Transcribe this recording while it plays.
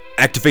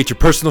Activate your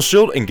personal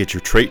shield and get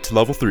your trait to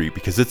level 3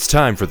 because it's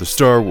time for the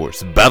Star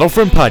Wars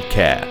Battlefront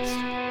Podcast.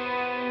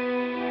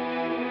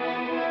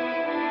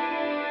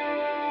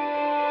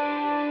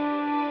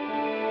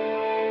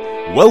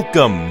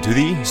 Welcome to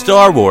the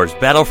Star Wars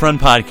Battlefront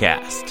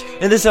Podcast.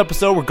 In this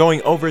episode, we're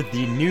going over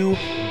the new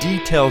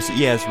details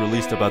EA has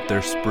released about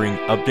their spring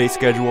update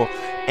schedule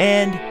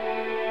and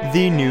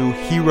the new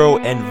hero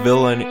and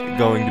villain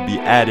going to be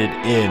added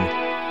in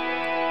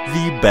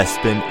the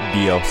Bespin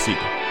DLC.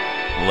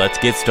 Let's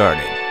get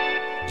started.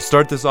 To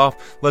start this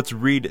off, let's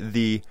read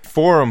the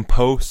forum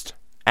post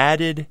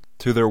added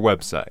to their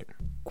website.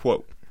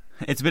 Quote,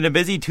 "It's been a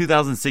busy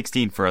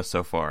 2016 for us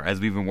so far,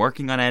 as we've been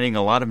working on adding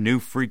a lot of new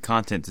free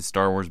content to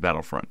Star Wars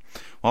Battlefront,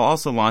 while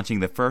also launching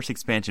the first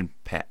expansion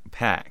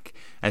pack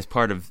as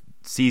part of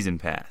Season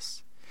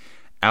Pass,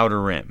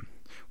 Outer Rim.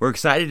 We're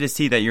excited to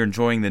see that you're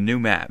enjoying the new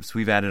maps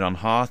we've added on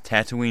Hoth,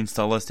 Tatooine,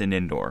 Sullust, and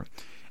Endor,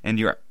 and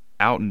you're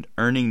out and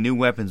earning new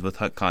weapons with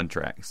HUT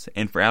contracts,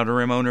 and for Outer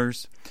Rim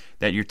owners,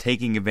 that you're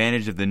taking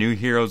advantage of the new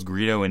heroes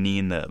Greedo and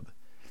Nien Nunb.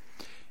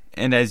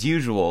 And as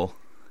usual,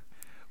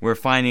 we're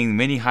finding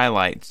many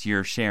highlights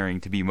you're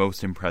sharing to be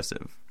most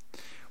impressive.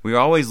 We are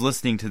always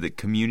listening to the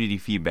community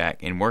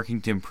feedback and working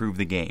to improve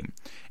the game,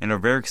 and are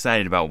very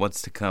excited about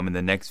what's to come in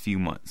the next few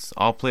months.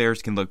 All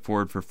players can look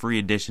forward for free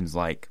additions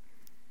like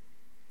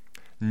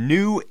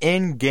new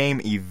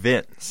in-game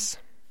events,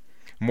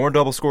 more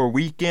double score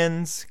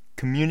weekends,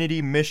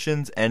 community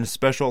missions, and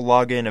special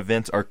login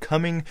events are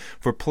coming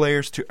for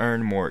players to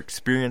earn more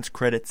experience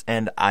credits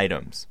and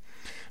items.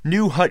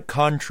 New HUT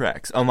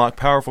contracts unlock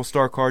powerful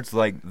star cards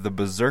like the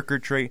Berserker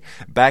trait,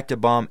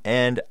 Bacta Bomb,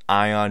 and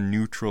Ion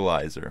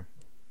Neutralizer.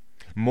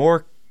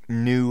 More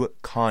new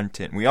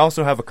content. We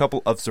also have a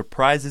couple of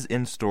surprises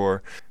in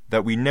store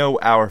that we know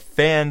our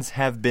fans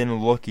have been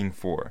looking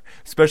for,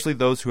 especially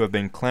those who have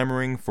been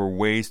clamoring for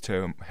ways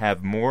to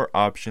have more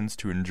options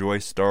to enjoy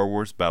Star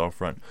Wars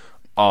Battlefront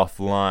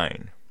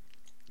offline.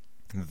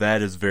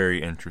 That is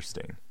very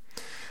interesting.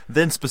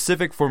 Then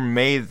specific for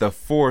May the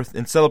 4th,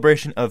 in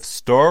celebration of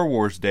Star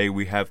Wars Day,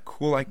 we have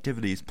cool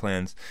activities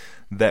plans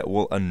that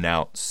we'll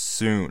announce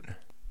soon.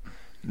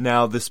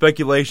 Now, the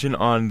speculation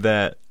on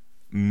that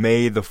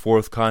May the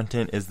 4th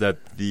content is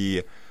that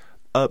the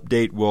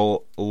update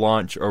will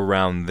launch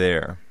around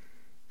there,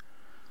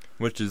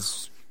 which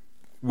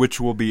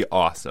will be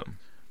awesome.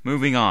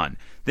 Moving on.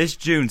 This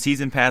June,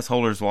 Season Pass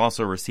holders will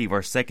also receive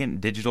our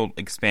second digital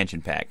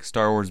expansion pack,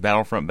 Star Wars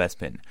Battlefront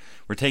Bespin.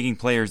 We're taking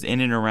players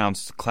in and around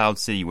Cloud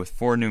City with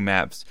 4 new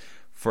maps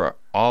for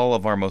all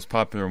of our most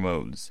popular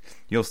modes.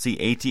 You'll see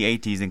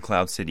AT-ATs in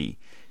Cloud City,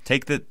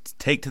 take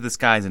to the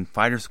skies in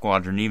Fighter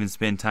Squadron, and even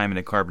spend time in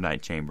a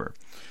Carbonite chamber.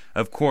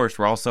 Of course,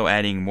 we're also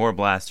adding more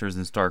blasters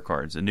and star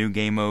cards, a new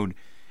game mode,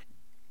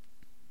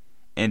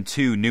 and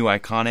 2 new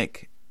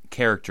iconic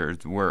characters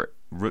we're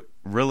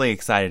really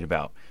excited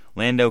about.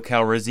 Lando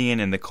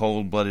Calrissian and the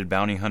cold-blooded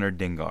bounty hunter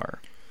Dengar.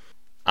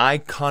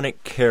 Iconic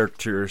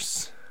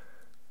characters.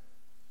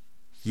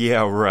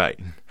 Yeah, right.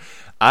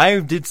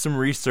 I did some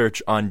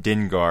research on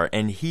Dengar,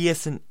 and he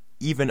isn't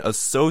even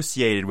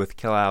associated with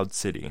Cloud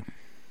City.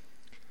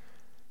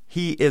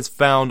 He is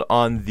found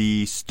on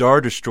the Star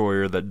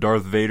Destroyer that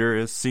Darth Vader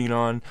is seen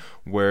on,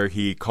 where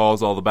he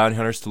calls all the bounty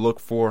hunters to look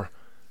for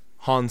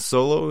Han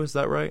Solo, is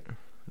that right?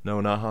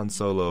 No, not Han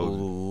Solo.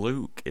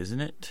 Luke,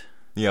 isn't it?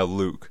 Yeah,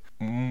 Luke.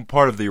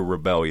 Part of the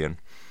rebellion.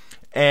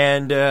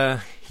 And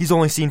he's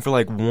only seen for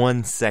like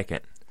 1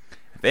 second.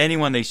 If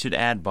anyone, they should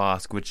add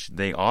Bossk, which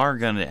they are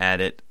going to add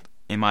it,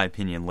 in my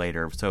opinion,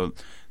 later. So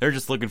they're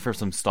just looking for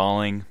some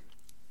stalling.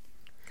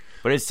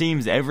 But it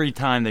seems every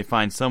time they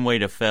find some way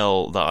to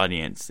fail the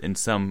audience in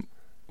some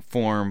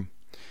form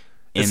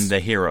in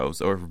the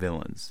heroes or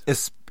villains.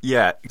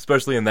 Yeah,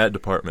 especially in that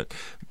department.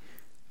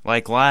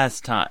 Like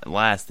last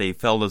they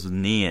failed us with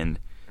Nien.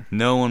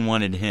 No one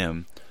wanted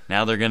him.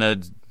 Now they're going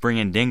to bring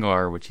in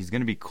Dengar, which he's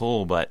going to be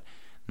cool, but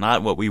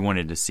not what we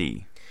wanted to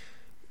see.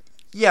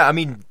 Yeah, I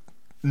mean,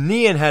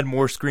 Nien had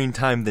more screen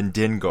time than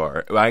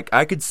Dengar.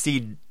 I could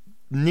see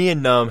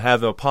Nien Nunb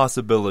have a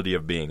possibility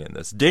of being in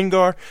this.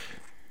 Dengar,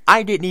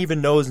 I didn't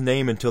even know his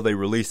name until they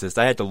released this.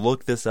 I had to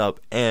look this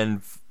up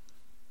and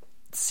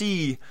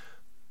see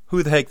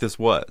who the heck this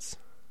was.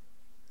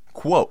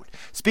 Quote,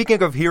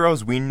 "Speaking of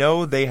heroes, we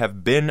know they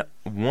have been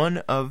one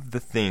of the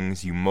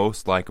things you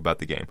most like about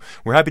the game.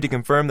 We're happy to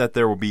confirm that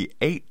there will be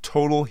 8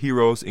 total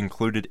heroes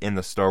included in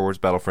the Star Wars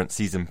Battlefront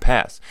Season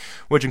Pass,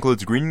 which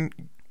includes Greedo,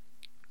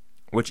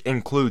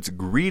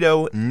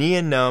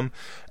 Nien Nunb,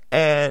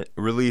 and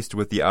released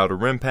with the Outer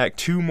Rim pack.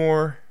 2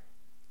 more,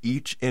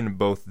 each in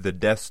both the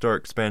Death Star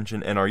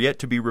expansion and are yet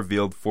to be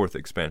revealed 4th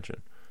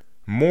expansion.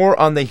 More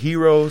on the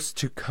heroes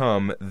to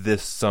come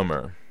this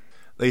summer."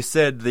 They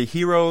said the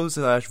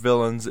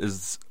heroes/villains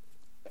is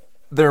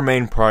their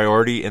main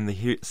priority in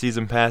the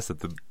Season Pass,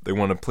 that they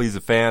want to please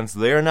the fans.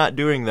 They are not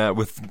doing that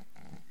with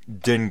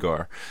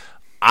Dengar.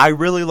 I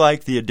really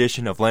like the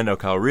addition of Lando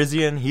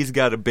Calrissian. He's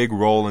got a big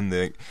role in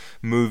the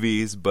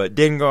movies, but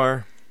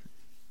Dengar,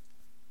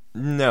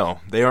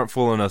 no, they aren't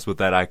fooling us with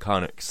that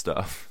iconic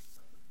stuff.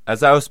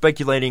 as I was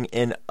speculating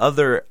in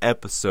other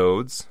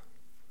episodes,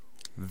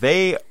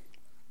 they,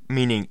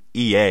 meaning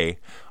EA,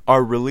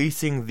 are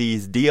releasing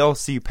these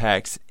DLC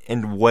packs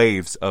in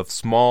waves of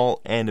small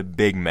and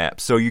big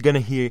maps. So you're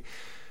going to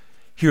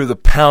hear the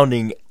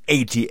pounding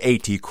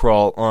AT-AT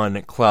crawl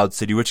on Cloud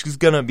City, which is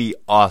going to be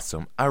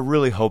awesome. I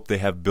really hope they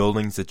have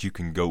buildings that you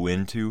can go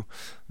into.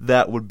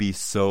 That would be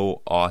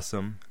so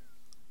awesome.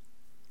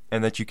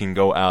 And that you can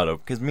go out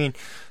of. Because, I mean,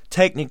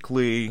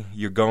 technically,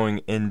 you're going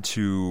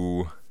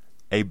into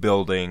a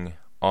building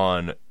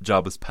on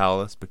Jabba's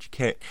palace, but you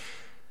can't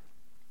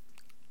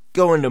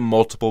go into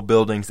multiple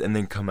buildings and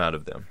then come out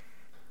of them.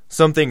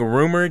 Something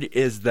rumored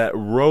is that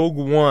Rogue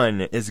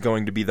One is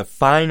going to be the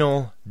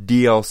final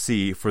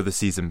DLC for the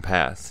Season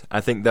Pass.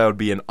 I think that would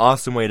be an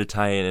awesome way to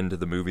tie it into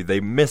the movie. They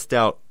missed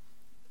out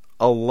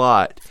a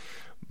lot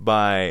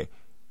by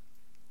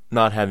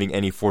not having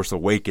any Force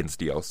Awakens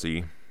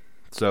DLC.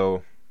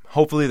 So,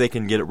 hopefully they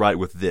can get it right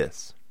with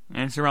this.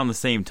 And it's around the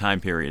same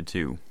time period,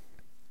 too.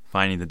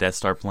 Finding the Death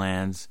Star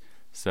plans.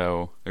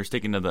 So, they're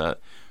sticking to the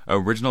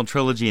original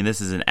trilogy, and this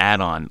is an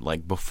add-on,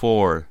 like,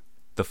 before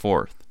the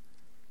fourth.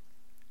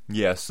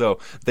 Yeah, so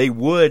they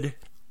would,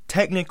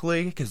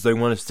 technically, because they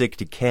want to stick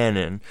to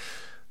canon,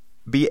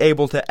 be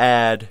able to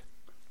add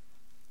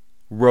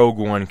Rogue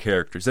One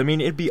characters. I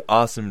mean, it'd be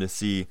awesome to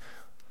see,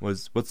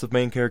 what's the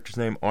main character's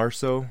name,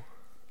 Arso?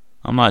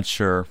 I'm not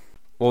sure.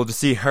 Well, to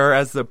see her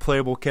as the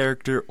playable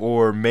character,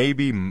 or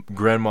maybe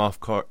Grand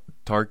Moff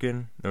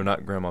Tarkin. No,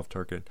 not Grand Moff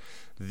Tarkin.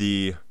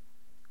 The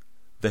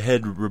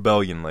head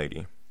rebellion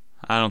lady.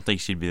 I don't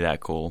think she'd be that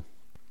cool.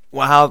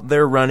 Well, how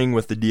they're running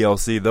with the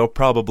DLC, they'll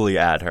probably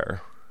add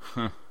her.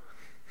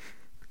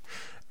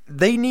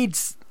 They need...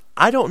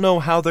 I don't know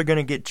how they're going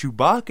to get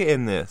Chewbacca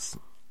in this.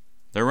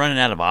 They're running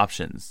out of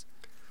options.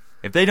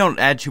 If they don't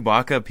add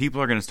Chewbacca,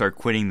 people are going to start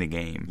quitting the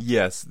game.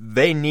 Yes,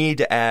 they need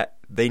to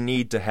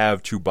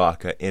have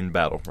Chewbacca in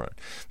Battlefront.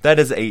 That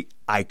is a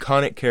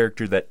iconic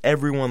character that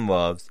everyone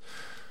loves.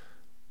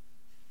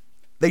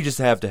 They just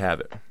have to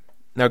have it.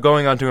 Now,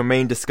 going on to a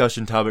main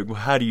discussion topic,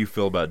 how do you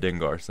feel about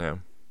Dengar,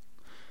 Sam?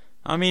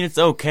 I mean, it's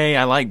okay.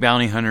 I like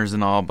bounty hunters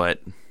and all, but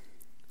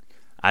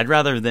I'd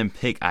rather them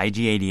pick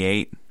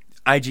IG-88.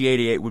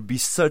 IG-88 would be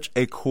such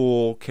a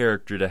cool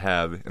character to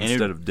have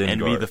instead of Dengar.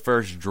 And be the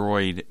first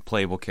droid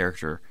playable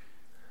character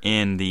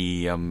in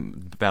the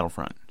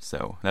Battlefront.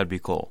 So, that'd be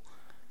cool.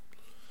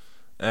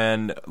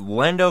 And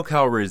Lando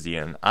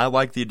Calrissian, I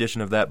like the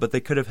addition of that, but they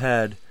could have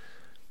had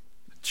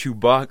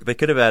Chewbacca. They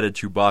could have added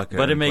Chewbacca.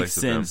 But it makes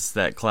sense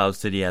that Cloud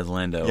City has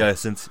Lando. Yeah,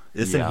 since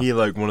isn't he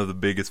like one of the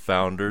biggest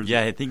founders?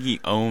 Yeah, I think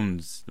he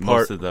owns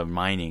most of the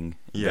mining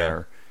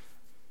there.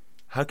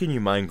 How can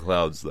you mine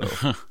clouds though?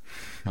 I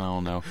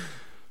don't know.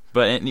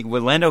 But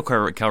with Lando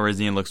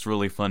Calrissian looks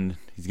really fun.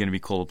 He's going to be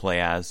cool to play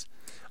as.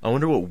 I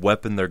wonder what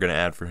weapon they're going to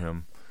add for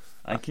him.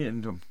 I'm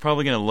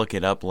probably going to look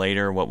it up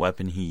later, what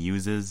weapon he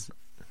uses.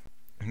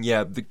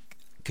 Yeah,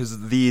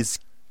 because these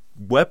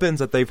weapons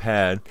that they've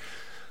had,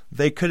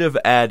 they could have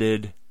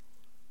added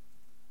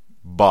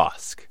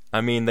Bossk.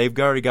 I mean, they've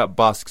already got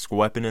Bosk's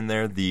weapon in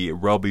there, the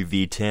Relby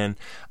V10.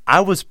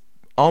 I was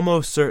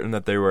almost certain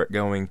that they were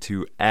going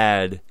to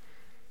add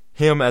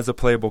him as a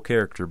playable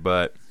character,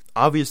 but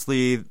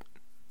obviously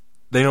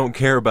they don't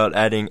care about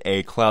adding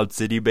a Cloud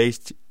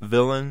City-based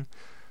villain,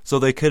 so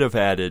they could have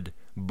added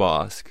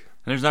Bossk.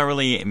 There's not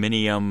really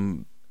many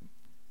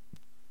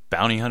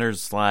bounty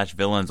hunters /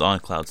 villains on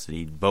Cloud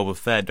City. Boba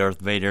Fett,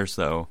 Darth Vader,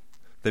 so...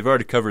 They've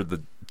already covered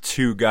the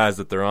two guys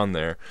that they're on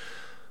there.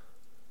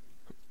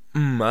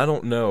 I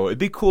don't know. It'd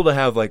be cool to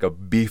have like a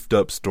beefed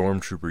up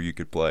stormtrooper you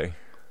could play.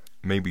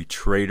 Maybe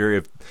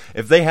Traitor.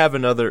 If they have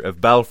if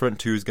Battlefront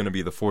 2 is going to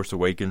be the Force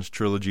Awakens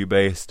trilogy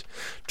based,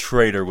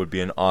 Traitor would be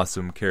an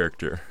awesome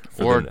character.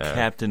 Or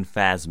Captain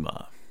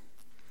Phasma.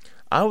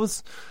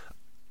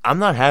 I'm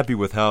not happy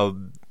with how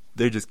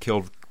they just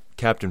killed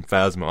Captain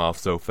Phasma off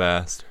so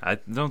fast. I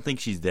don't think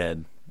she's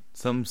dead.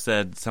 Someone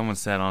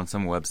said on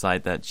some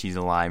website that she's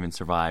alive and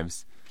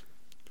survives.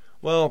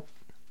 Well,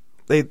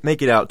 they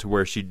make it out to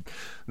where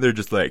they're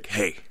just like,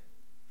 hey,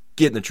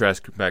 get in the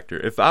trash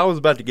compactor. If I was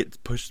about to get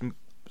pushed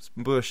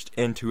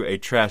into a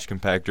trash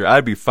compactor,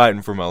 I'd be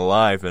fighting for my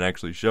life and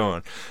actually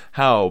showing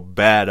how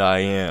bad I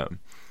am.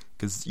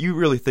 Because you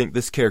really think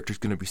this character's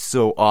going to be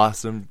so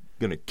awesome,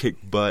 going to kick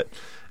butt,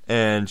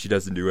 and she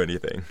doesn't do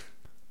anything.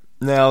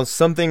 Now,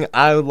 something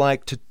I would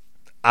like to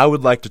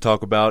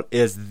talk about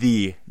is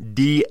the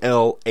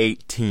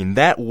DL-18.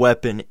 That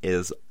weapon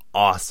is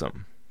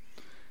awesome.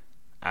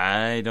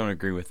 I don't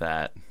agree with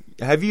that.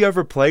 Have you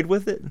ever played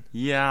with it?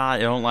 Yeah, I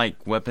don't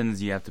like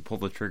weapons. You have to pull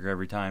the trigger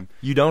every time.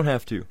 You don't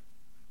have to.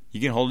 You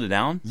can hold it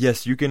down?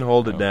 Yes, you can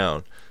hold it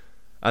down.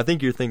 I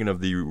think you're thinking of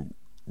the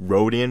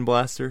Rodian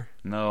blaster.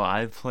 No,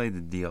 I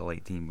played the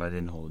DL-18, but I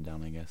didn't hold it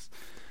down, I guess.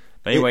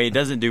 But anyway, it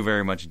doesn't do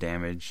very much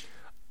damage.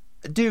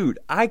 Dude,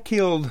 I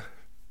killed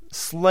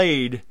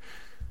Slade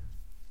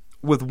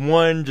with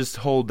one just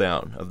hold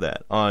down of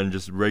that on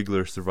just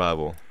regular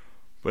survival.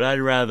 But I'd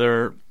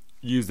rather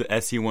use the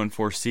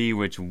SC-14C,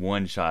 which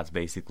one-shots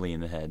basically in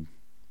the head.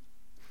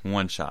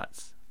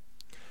 One-shots.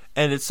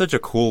 And it's such a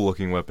cool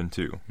looking weapon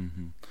too.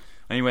 Mm-hmm.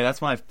 Anyway,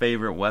 that's my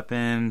favorite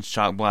weapon,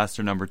 Shock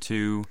Blaster number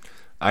 2.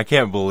 I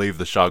can't believe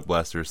the Shock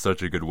Blaster is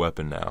such a good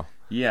weapon now.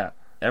 Yeah,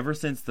 ever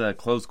since the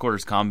Close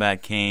Quarters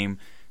Combat came,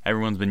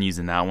 everyone's been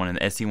using that one, and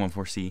the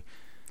SC-14C.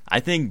 I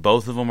think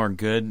both of them are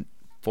good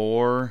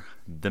for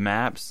the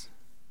maps.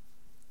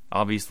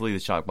 Obviously, the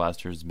Shock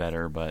Blaster is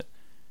better, but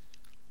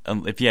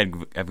if you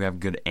have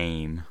good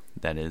aim,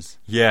 that is.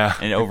 Yeah.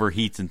 And it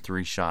overheats in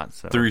 3 shots.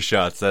 So. 3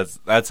 shots.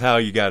 That's how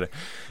you gotta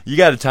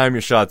time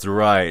your shots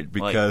right,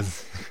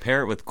 because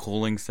pair it with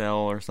Cooling Cell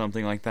or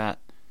something like that.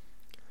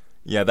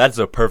 Yeah, that's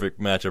a perfect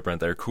matchup right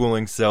there.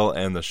 Cooling Cell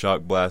and the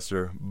Shock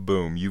Blaster.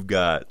 Boom, you've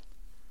got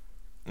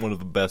one of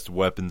the best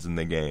weapons in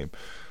the game.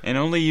 And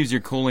only use your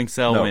Cooling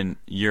Cell when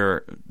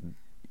your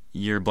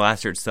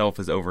blaster itself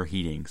is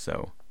overheating.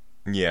 So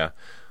yeah,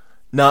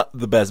 not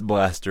the best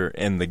blaster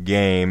in the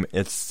game.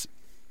 It's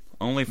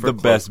only for the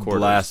best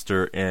quarters.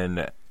 Blaster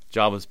in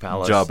Jabba's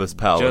Palace.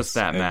 Just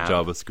that map. And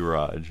Jabba's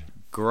Garage.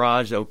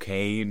 Garage,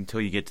 okay, until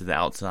you get to the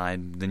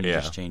outside. Then you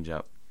just change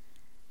up.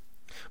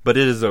 But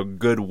it is a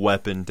good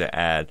weapon to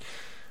add.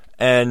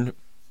 And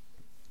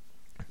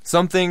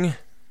something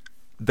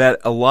that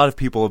a lot of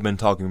people have been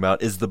talking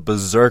about is the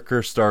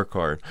Berserker Star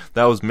Card.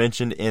 That was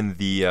mentioned in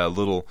the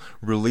little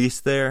release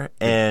there.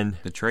 And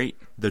the trait?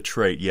 The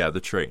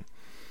trait.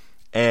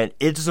 And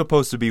it's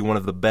supposed to be one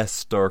of the best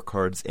star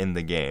cards in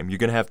the game. You're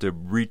going to have to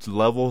reach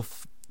level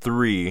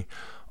 3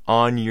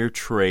 on your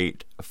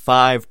trait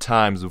 5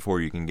 times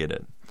before you can get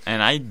it.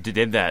 And I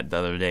did that the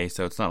other day,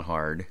 so it's not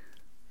hard.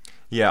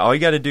 Yeah, all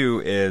you got to do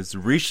is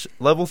reach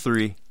level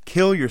 3,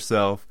 kill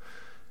yourself,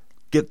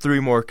 get 3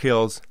 more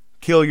kills,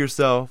 kill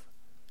yourself,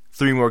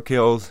 3 more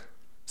kills,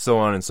 so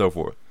on and so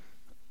forth.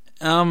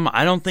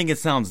 I don't think it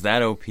sounds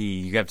that OP.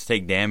 You have to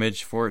take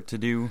damage for it to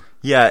do.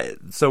 Yeah,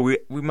 so we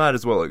might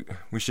as well,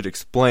 we should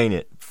explain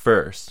it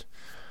first.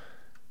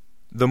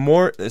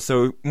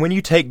 So when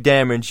you take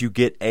damage, you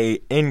get a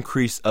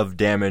increase of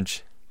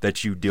damage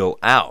that you deal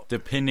out.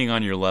 Depending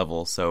on your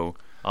level, so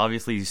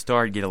obviously you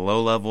get a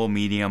low level,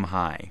 medium,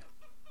 high.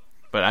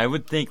 But I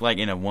would think like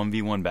in a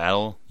 1v1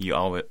 battle, you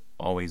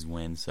always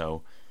win,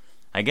 so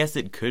I guess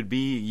it could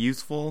be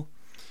useful.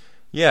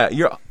 Yeah,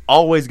 you're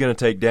always going to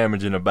take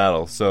damage in a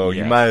battle, so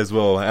you might as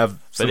well have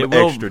some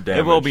extra damage.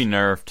 It will be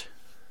nerfed.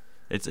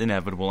 It's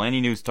inevitable.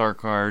 Any new star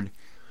card,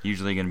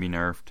 usually going to be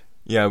nerfed.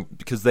 Yeah,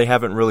 because they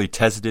haven't really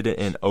tested it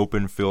in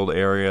open field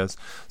areas,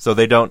 so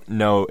they don't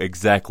know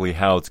exactly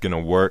how it's going to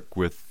work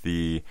with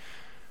the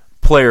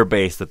player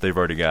base that they've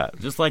already got.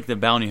 Just like the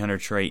Bounty Hunter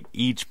trait,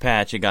 each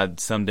patch it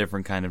got some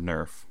different kind of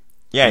nerf.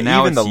 Yeah, and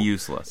now it's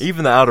useless.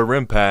 Even the Outer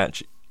Rim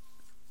patch,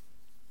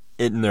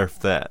 it nerfed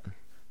that.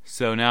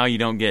 So now you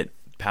don't get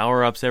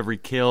power-ups every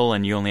kill,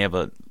 and you only have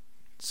a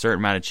certain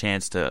amount of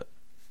chance to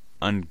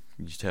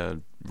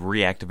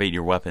reactivate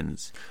your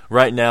weapons.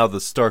 Right now,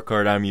 the star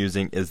card I'm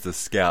using is the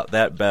Scout.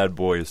 That bad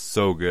boy is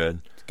so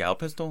good. Scout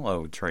pistol?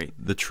 Oh, trait.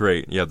 The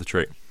trait. Yeah, the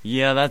trait.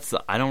 Yeah,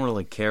 I don't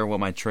really care what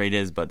my trait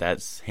is, but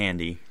that's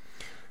handy.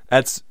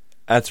 That's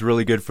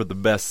really good for the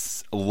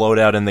best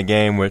loadout in the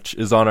game, which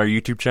is on our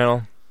YouTube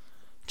channel.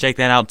 Check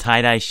that out,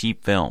 Tie-Dye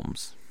Sheep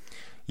Films.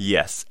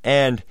 Yes,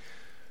 and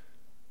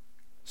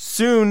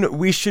soon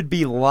we should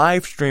be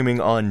live streaming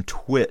on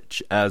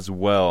Twitch as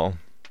well.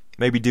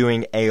 Maybe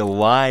doing a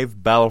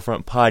live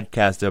Battlefront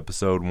podcast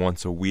episode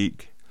once a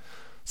week.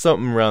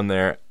 Something around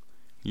there.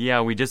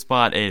 Yeah, we just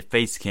bought a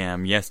face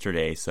cam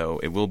yesterday, so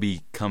it will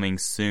be coming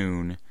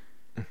soon.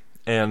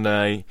 And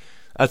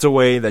that's a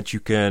way that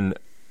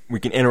we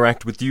can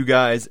interact with you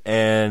guys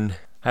and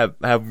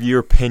have your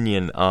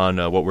opinion on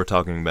what we're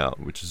talking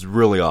about, which is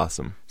really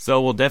awesome. So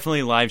we'll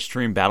definitely live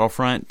stream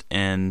Battlefront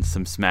and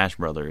some Smash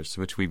Brothers,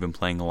 which we've been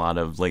playing a lot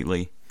of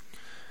lately.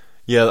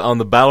 Yeah, on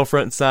the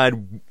Battlefront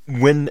side,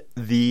 when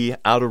the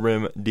Outer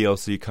Rim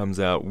DLC comes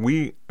out,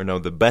 the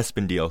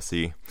Bespin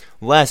DLC,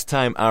 last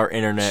time our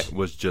internet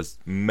was just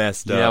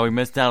messed up. Yeah, we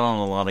missed out on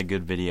a lot of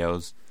good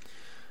videos.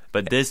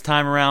 But this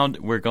time around,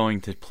 we're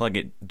going to plug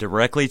it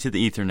directly to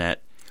the Ethernet.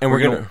 And we're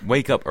going to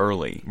wake up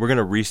early. We're going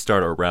to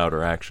restart our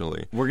router,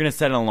 actually. We're going to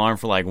set an alarm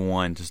for like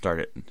 1 to start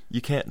it.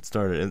 You can't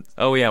start it.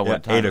 Oh, yeah,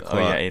 what time? 8 o'clock. Oh,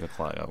 yeah, 8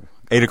 o'clock. Oh.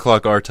 8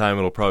 o'clock our time,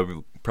 it'll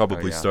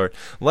probably start.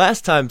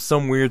 Last time,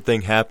 some weird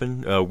thing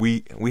happened.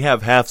 We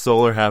have half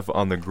solar, half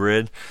on the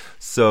grid.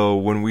 So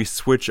when we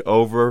switch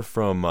over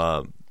from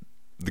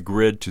the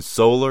grid to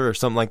solar or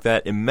something like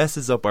that, it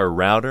messes up our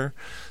router.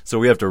 So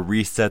we have to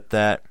reset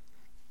that.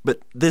 But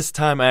this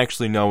time, I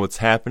actually know what's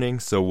happening,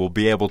 so we'll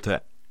be able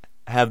to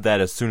have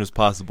that as soon as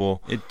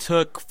possible. It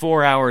took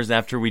 4 hours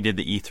after we did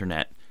the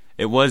Ethernet.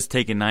 It was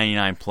taking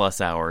 99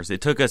 plus hours.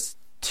 It took us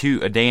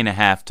a day and a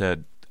half to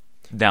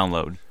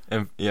download.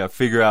 And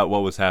figure out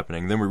what was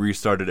happening. Then we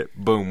restarted it.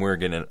 Boom, we're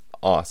getting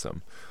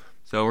awesome.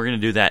 So we're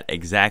going to do that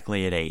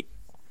exactly at 8.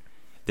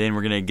 Then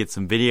we're going to get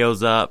some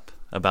videos up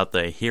about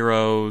the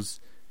heroes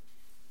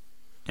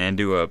and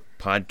do a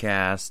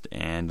podcast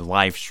and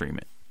live stream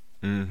it.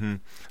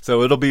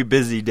 So it'll be a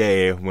busy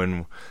day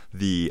when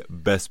the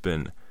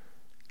Bespin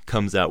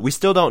comes out. We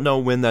still don't know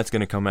when that's going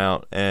to come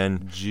out,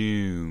 and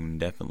June,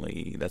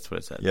 definitely. That's what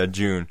it said. yeah,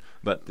 June.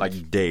 But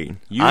like date,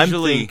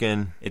 Usually, I'm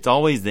thinking it's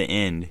always the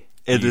end.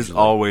 it is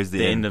always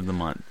the end of the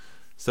month,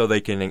 so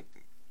they can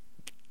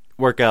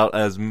work out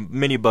as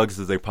many bugs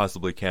as they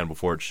possibly can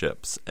before it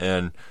ships.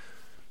 And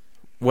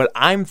what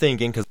I'm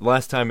thinking, because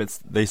last time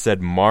they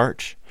said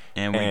March,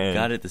 and we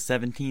got it the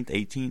 17th,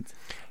 18th.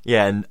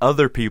 Yeah, and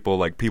other people,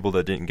 like people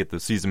that didn't get the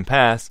season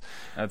pass,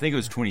 I think it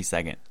was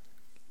 22nd.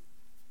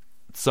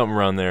 Something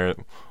around there.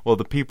 Well,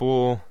 the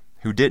people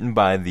who didn't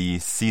buy the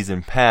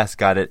season pass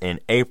got it in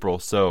April.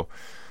 So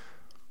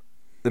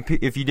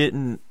if you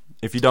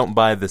don't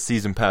buy the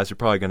season pass, you're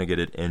probably going to get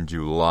it in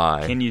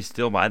July. Can you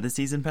still buy the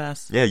season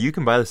pass? Yeah, you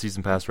can buy the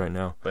season pass right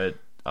now. But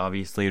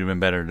obviously, it would have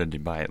been better to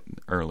buy it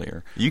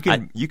earlier. You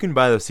can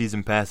buy the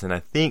season pass and I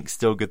think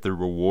still get the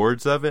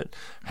rewards of it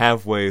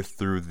halfway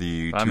through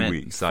the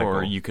 2-week cycle.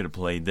 Or you could have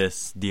played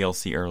this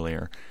DLC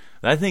earlier.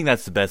 I think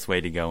that's the best way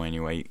to go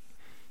anyway.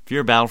 If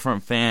you're a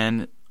Battlefront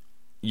fan,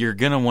 you're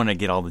going to want to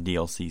get all the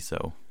DLC,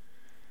 so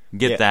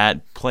get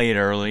that, play it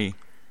early,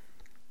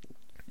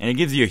 and it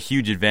gives you a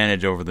huge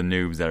advantage over the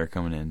noobs that are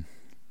coming in.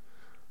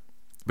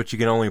 But you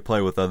can only play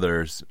with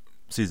others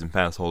season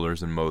pass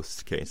holders in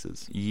most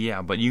cases.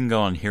 Yeah, but you can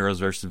go on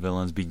Heroes versus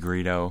Villains, be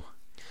Greedo.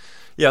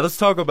 Yeah, let's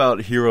talk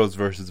about Heroes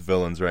versus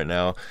Villains right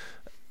now.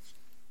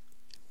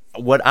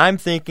 What I'm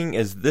thinking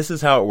is this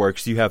is how it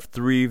works. You have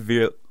three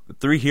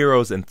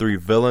heroes and 3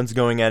 villains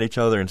going at each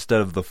other instead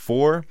of the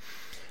 4.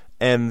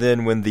 And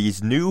then when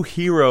these new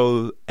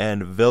hero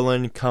and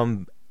villain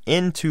come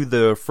into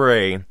the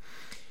fray,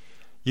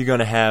 you're going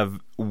to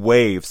have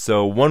waves.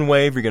 So one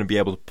wave, you're going to be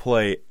able to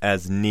play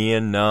as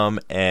Nien, Numb,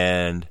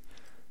 and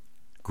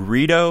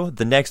Greedo.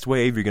 The next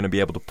wave, you're going to be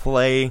able to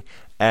play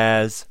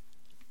as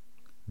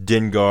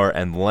Dengar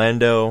and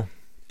Lando.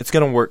 It's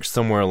going to work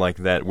somewhere like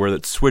that, where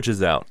it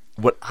switches out.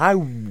 What I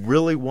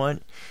really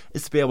want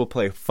is to be able to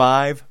play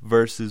 5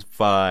 versus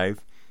 5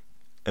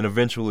 and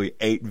eventually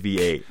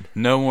 8v8.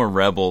 No more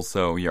rebels,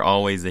 so you're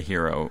always a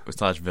hero /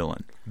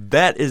 villain.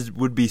 That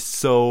would be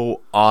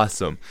so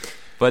awesome.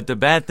 But the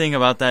bad thing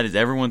about that is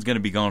everyone's going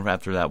to be going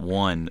after that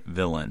one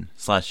villain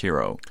 /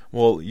 hero.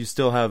 Well, you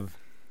still have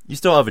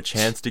a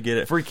chance to get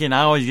it. Freaking,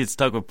 I always get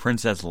stuck with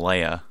Princess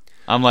Leia.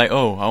 I'm like,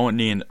 oh, I want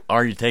Nien.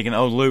 Are you taking?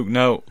 Oh, Luke,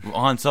 no.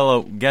 Han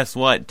Solo, guess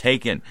what?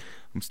 Taken.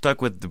 I'm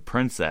stuck with the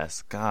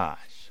princess.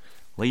 Gosh,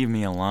 leave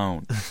me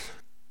alone.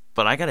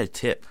 But I got a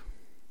tip.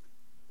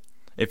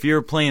 If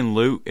you're playing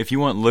Luke, if you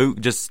want Luke,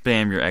 just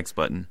spam your X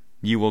button.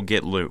 You will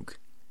get Luke.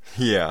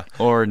 Yeah.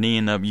 Or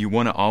Nien, you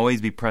want to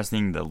always be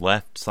pressing the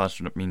left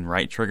 /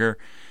 right trigger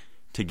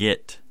to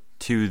get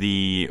to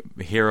the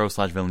hero /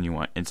 villain you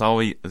want. It's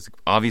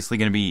obviously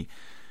going to be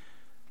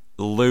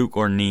Luke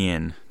or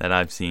Nien that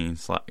I've seen.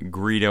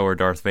 Greedo or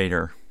Darth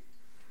Vader.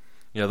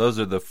 Yeah, those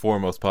are the 4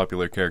 most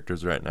popular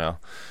characters right now.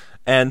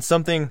 And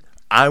something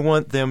I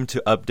want them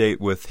to update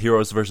with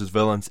Heroes versus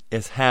Villains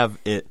is have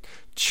it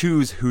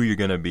choose who you're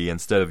going to be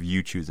instead of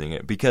you choosing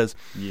it. Because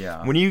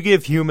when you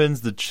give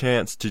humans the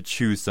chance to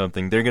choose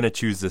something, they're going to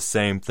choose the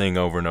same thing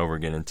over and over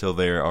again until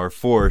they are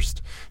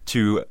forced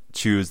to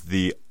choose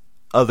the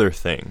other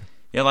thing.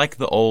 Yeah, like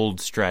the old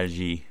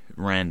strategy,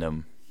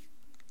 random.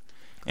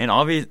 And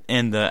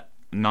the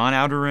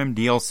non-Outer Rim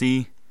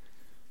DLC,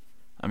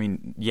 I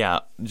mean, yeah,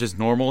 just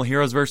normal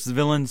Heroes versus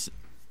Villains,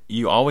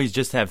 you always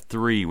just have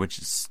 3, which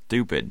is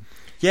stupid.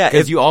 Yeah,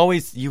 because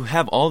you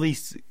have all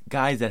these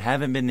guys that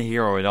haven't been the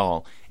hero at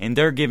all, and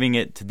they're giving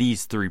it to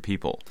these 3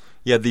 people.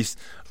 Yeah,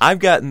 I've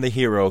gotten the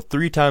hero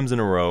 3 times in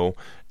a row,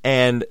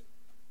 and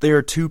there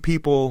are 2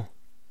 people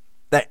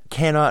that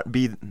cannot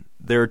be.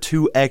 There are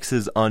 2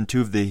 X's on 2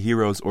 of the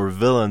heroes or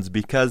villains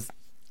because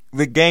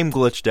the game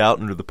glitched out,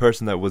 and the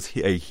person that was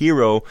a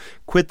hero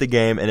quit the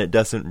game, and it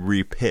doesn't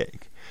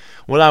repick.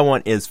 What I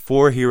want is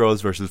 4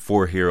 heroes versus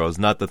 4 heroes,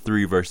 not the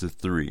 3 versus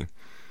 3.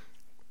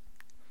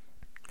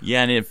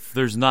 Yeah, and if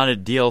there's not a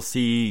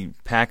DLC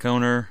pack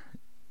owner,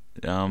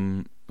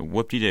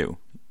 whoop-de-doo.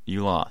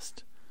 You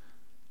lost.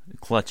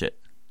 Clutch it.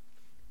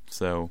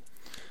 So,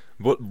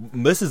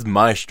 this is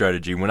my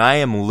strategy. When I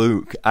am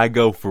Luke, I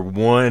go for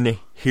 1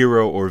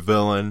 hero or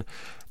villain.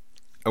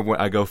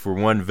 I go for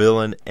 1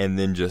 villain and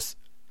then just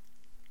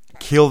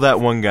kill that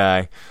one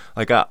guy.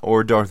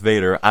 Or Darth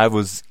Vader. I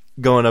was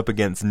going up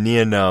against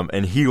Nien Numb,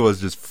 and he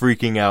was just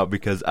freaking out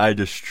because I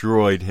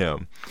destroyed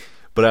him.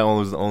 But I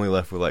was only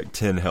left with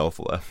 10 health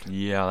left.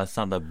 Yeah, that's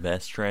not the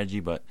best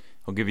strategy, but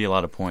he'll give you a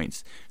lot of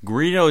points.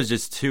 Greedo is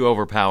just too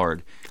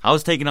overpowered. I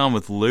was taking on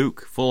with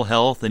Luke, full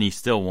health, and he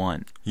still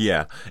won.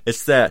 Yeah,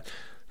 it's that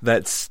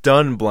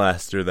stun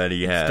blaster that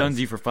he has. Stuns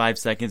you for 5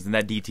 seconds, and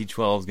that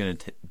DT-12 is going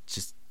to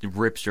just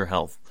rips your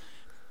health.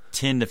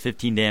 10 to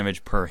 15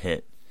 damage per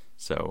hit.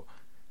 So,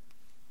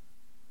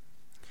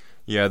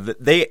 yeah,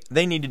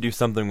 they need to do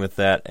something with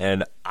that,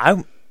 and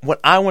what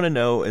I want to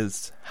know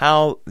is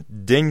how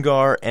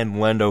Dengar and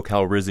Lando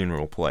Calrissian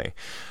will play.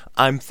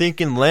 I'm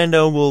thinking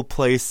Lando will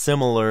play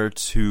similar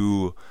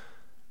to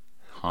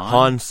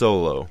Han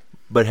Solo.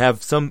 but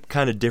have some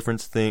kind of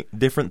different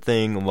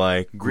thing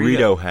like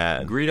Greedo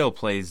had. Greedo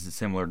plays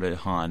similar to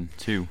Han,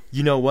 too.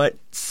 You know what?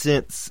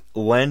 Since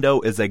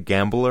Lando is a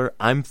gambler,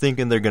 I'm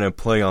thinking they're going to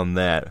play on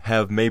that.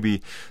 Have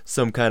maybe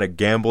some kind of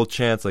gamble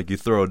chance, like you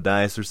throw a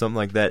dice or something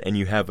like that, and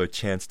you have a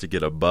chance to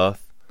get a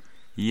buff.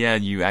 Yeah,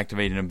 you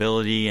activate an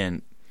ability,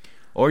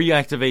 or you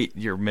activate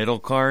your middle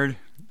card,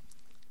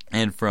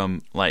 and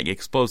from, like,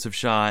 Explosive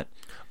Shot...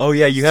 Oh,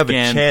 yeah, you have a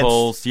Scan chance.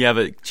 Pulse, you have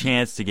a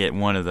chance to get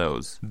one of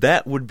those.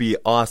 That would be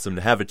awesome,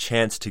 to have a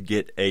chance to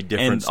get a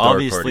different and star card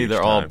obviously each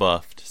they're all time.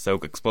 buffed, so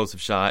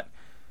Explosive Shot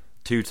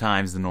 2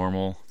 times the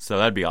normal, so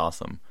that'd be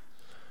awesome.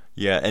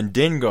 Yeah, and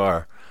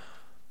Dengar,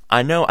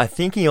 I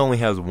think he only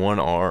has one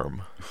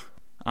arm.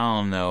 I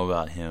don't know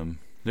about him.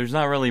 There's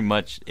not really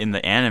much in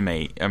the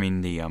anime,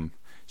 the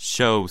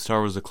show, Star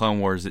Wars The Clone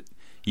Wars.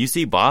 You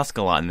see Bossk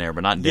a lot in there,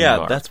 but not Dengar.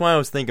 Yeah, that's why I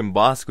was thinking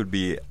Bossk would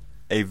be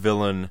a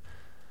villain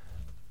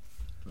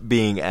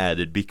being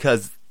added,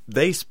 because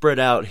they spread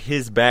out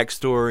his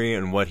backstory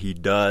and what he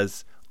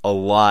does a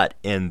lot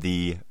in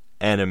the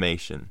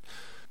animation.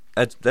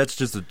 That's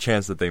just a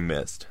chance that they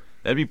missed.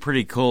 That'd be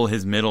pretty cool.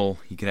 His middle,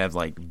 he could have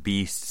like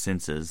beast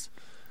senses.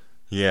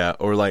 Yeah,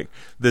 or like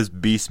this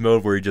beast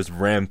mode where he just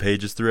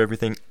rampages through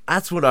everything.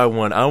 That's what I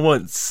want. I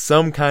want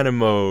some kind of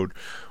mode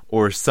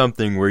or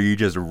something where you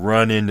just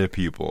run into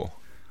people.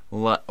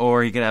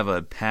 Or he could have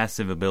a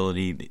passive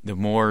ability. The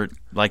more,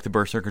 like the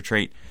Berserker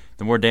trait,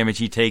 the more damage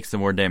he takes, the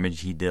more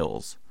damage he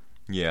deals.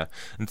 Yeah.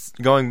 And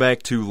going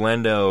back to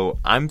Lando,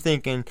 I'm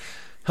thinking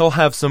he'll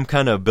have some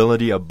kind of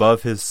ability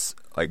above his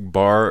like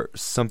bar,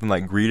 something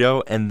like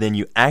Greedo, and then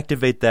you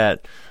activate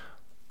that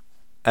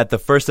at the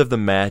first of the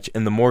match,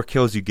 and the more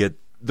kills you get,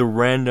 the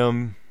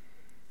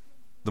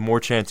more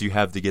chance you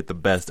have to get the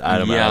best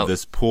item out of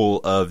this pool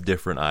of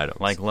different items.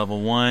 Like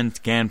level 1,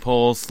 Scan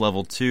Pulse,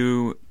 level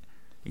 2,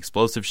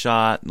 Explosive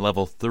Shot,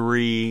 level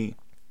 3.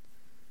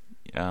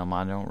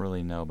 I don't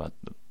really know about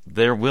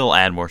There will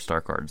add more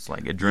star cards,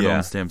 like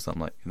Adrenaline Stem,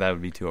 something like that.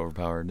 Would be too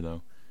overpowered,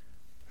 though.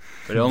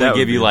 But it only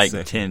give you like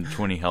 10,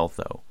 20 health,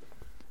 though.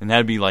 And that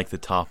would be like the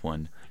top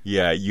one.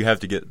 Yeah, you have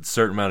to get a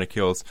certain amount of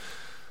kills.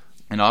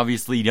 And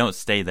obviously, you don't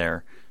stay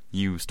there.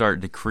 You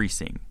start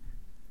decreasing.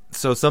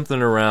 So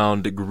something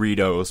around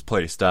Greedo's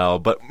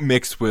playstyle, but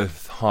mixed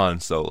with Han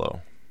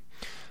Solo.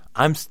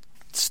 I'm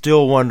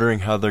still wondering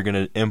how they're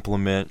going to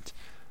implement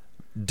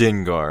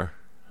Dengar.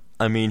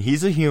 I mean,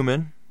 he's a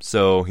human,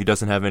 so he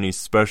doesn't have any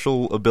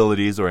special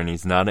abilities, and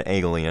he's not an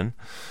alien.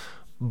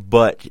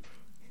 But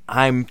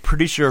I'm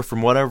pretty sure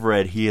from what I've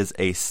read, he is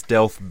a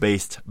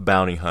stealth-based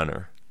bounty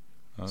hunter.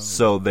 Oh.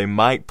 So they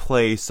might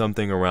play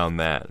something around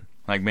that.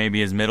 Like maybe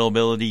his middle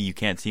ability, you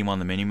can't see him on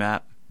the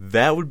minimap?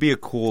 That would be a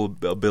cool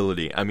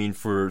ability. I mean,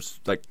 for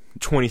like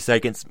 20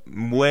 seconds,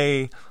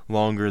 way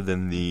longer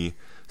than the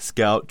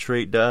scout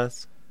trait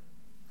does.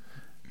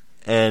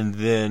 And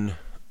then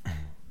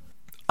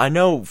I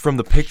know from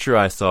the picture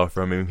I saw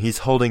from him, he's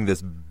holding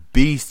this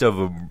beast of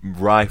a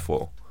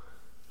rifle.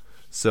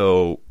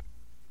 So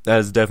that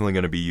is definitely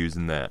going to be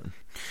using that.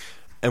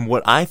 And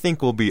what I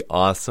think will be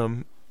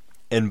awesome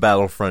in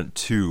Battlefront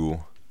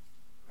 2,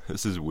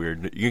 this is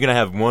weird. You're gonna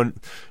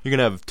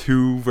have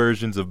two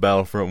versions of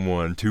Battlefront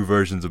 1, two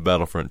versions of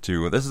Battlefront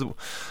 2. This is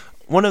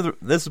one of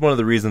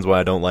the reasons why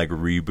I don't like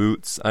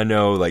reboots. I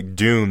know, like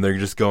Doom, they're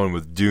just going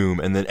with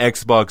Doom, and then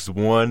Xbox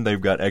One,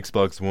 they've got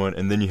Xbox One,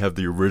 and then you have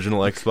the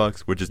original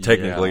Xbox, which is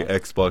technically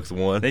Xbox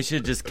One. They should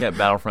have just kept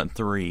Battlefront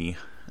 3.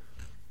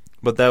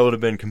 But that would have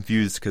been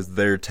confused because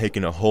they're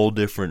taking a whole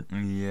different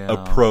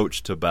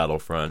approach to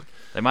Battlefront.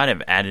 They might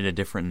have added a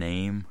different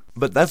name.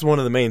 But that's one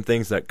of the main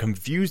things that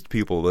confused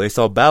people. They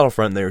saw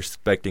Battlefront and they were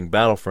expecting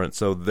Battlefront,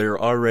 so they're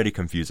already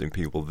confusing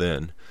people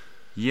then.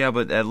 Yeah,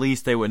 but at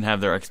least they wouldn't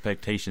have their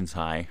expectations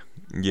high.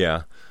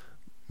 Yeah.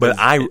 But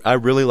I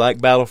really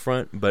like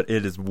Battlefront, but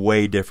it is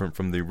way different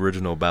from the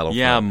original Battlefront.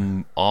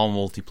 Yeah, all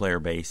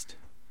multiplayer based.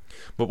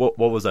 But what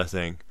was I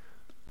saying?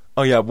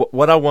 Oh yeah,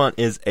 what I want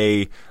is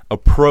a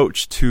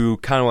approach to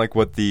kind of like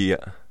what the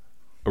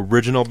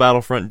original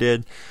Battlefront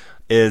did,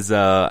 is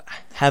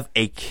have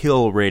a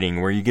kill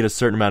rating where you get a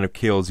certain amount of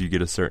kills, you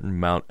get a certain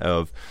amount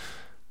of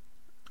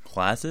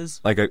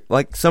classes,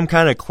 like some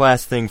kind of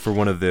class thing for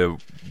one of the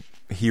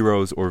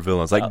heroes or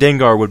villains. Like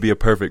Dengar would be a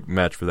perfect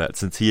match for that,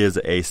 since he is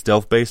a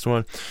stealth-based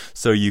one.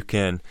 So you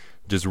can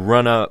just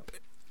run up,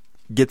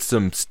 get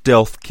some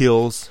stealth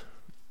kills.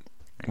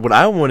 What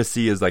I want to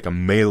see is like a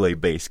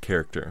melee-based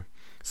character.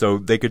 So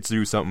they could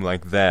do something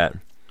like that.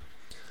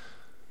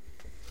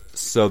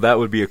 So that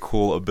would be a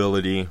cool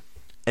ability.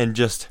 And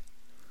just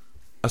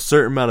a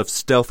certain amount of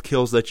stealth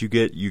kills that you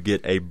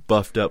get a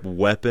buffed up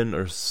weapon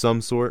or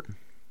some sort.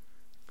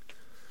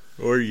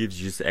 Or you give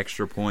just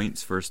extra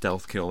points for a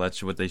stealth kill.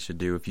 That's what they should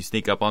do. If you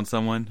sneak up on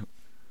someone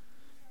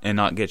and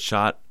not get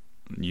shot,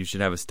 you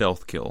should have a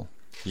stealth kill.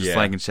 Just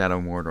like in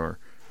Shadow Mordor.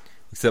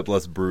 Except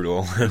less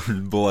brutal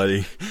and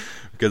bloody,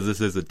 because this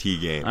is a T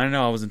game. I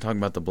know, I wasn't talking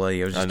about the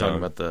bloody. I was just talking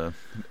about the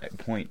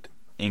point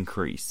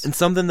increase. And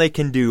something they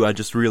can do, I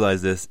just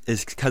realized this,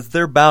 is because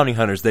they're bounty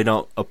hunters, they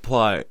don't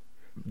apply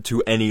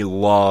to any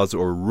laws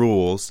or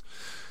rules.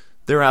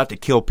 they're out to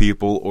kill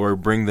people or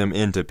bring them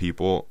into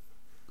people.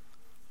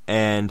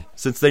 And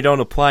since they don't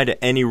apply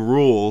to any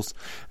rules,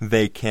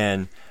 they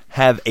can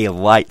have a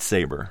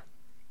lightsaber.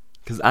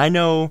 Because I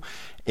know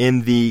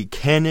in the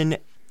canon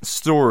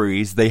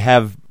stories, they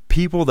have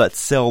people that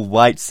sell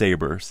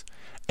lightsabers.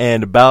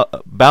 And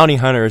bounty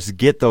hunters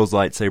get those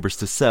lightsabers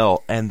to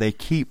sell, and they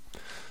keep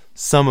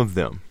some of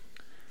them.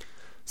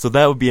 So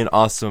that would be an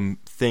awesome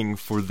thing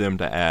for them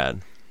to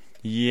add.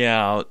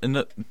 Yeah,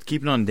 and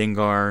keeping on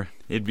Dengar,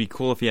 it'd be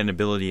cool if he had an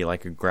ability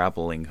like a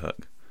grappling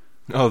hook.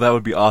 Oh, that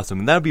would be awesome.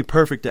 And that would be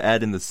perfect to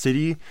add in the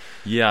city.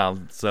 Yeah,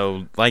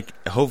 so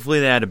like hopefully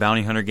they add a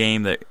bounty hunter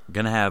game that's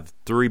going to have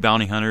 3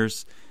 bounty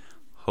hunters,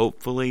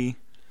 hopefully.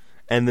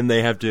 And then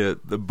they have a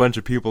bunch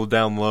of people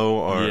down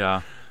low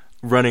are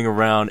running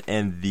around,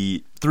 and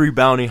the 3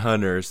 bounty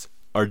hunters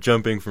are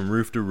jumping from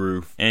roof to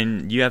roof.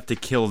 And you have to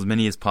kill as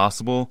many as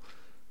possible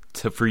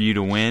for you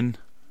to win.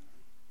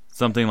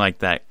 Something like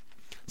that.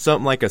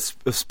 Something like a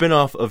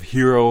spin-off of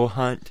Hero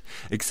Hunt,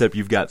 except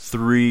you've got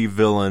 3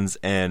 villains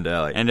and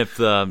if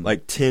the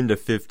like 10 to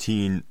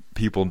 15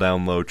 people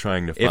down low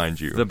trying to find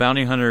you. If the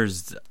bounty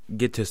hunters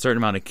get to a certain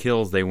amount of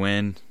kills, they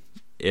win.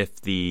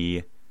 If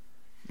the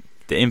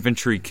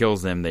infantry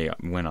kills them, they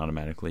win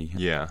automatically.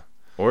 Yeah.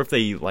 Or if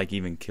they like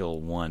even kill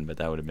one, but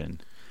that would have been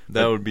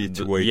way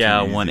too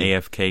easy. One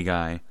AFK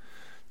guy.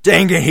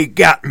 Dang it, he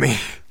got me.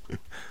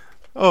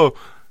 Oh,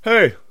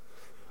 hey.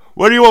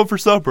 What do you want for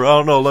supper? I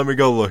don't know. Let me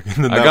go look.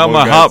 I got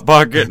my Hot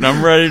Pocket and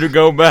I'm ready to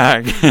go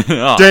back.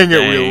 Dang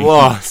it, we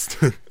lost.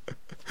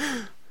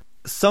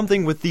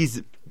 Something with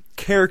these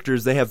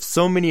characters, they have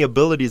so many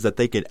abilities that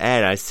they can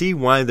add. I see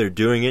why they're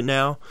doing it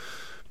now,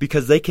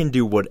 because they can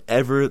do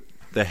whatever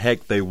the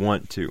heck they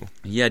want to.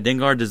 Yeah,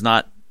 Dengar does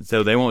not,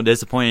 so they won't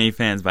disappoint any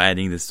fans by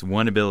adding this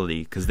one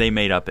ability, because they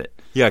made up it.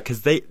 Yeah,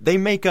 because they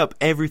make up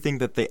everything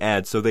that they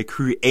add, so they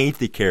create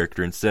the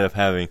character instead of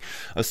having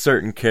a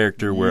certain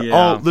character where,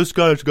 oh, this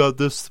guy's got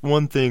this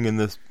one thing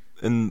in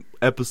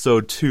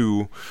episode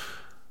 2,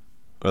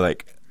 or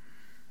like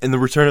in the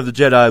Return of the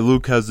Jedi,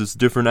 Luke has this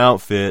different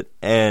outfit,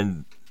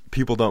 and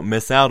people don't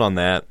miss out on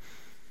that.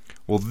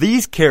 Well,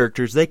 these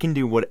characters, they can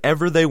do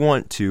whatever they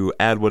want to,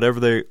 add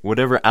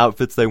whatever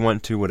outfits they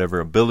want to,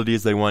 whatever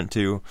abilities they want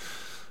to.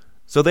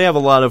 So they have a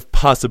lot of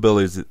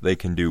possibilities that they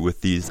can do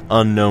with these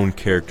unknown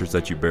characters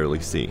that you barely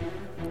see.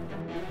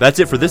 That's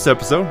it for this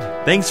episode.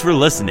 Thanks for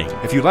listening.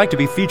 If you'd like to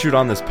be featured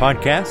on this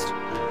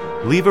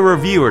podcast, leave a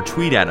review or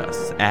tweet at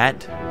us at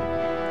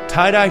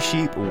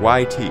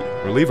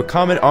TieDyeSheepYT, or leave a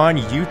comment on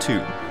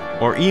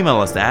YouTube, or email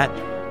us at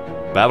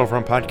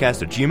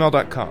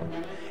battlefrontpodcast@gmail.com.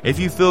 If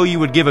you feel you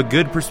would give a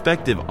good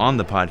perspective on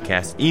the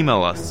podcast,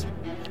 email us.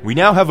 We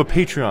now have a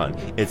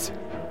Patreon. It's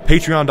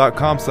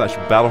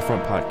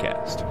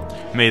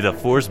patreon.com/battlefrontpodcast. May the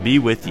Force be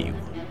with you.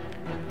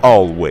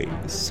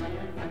 Always.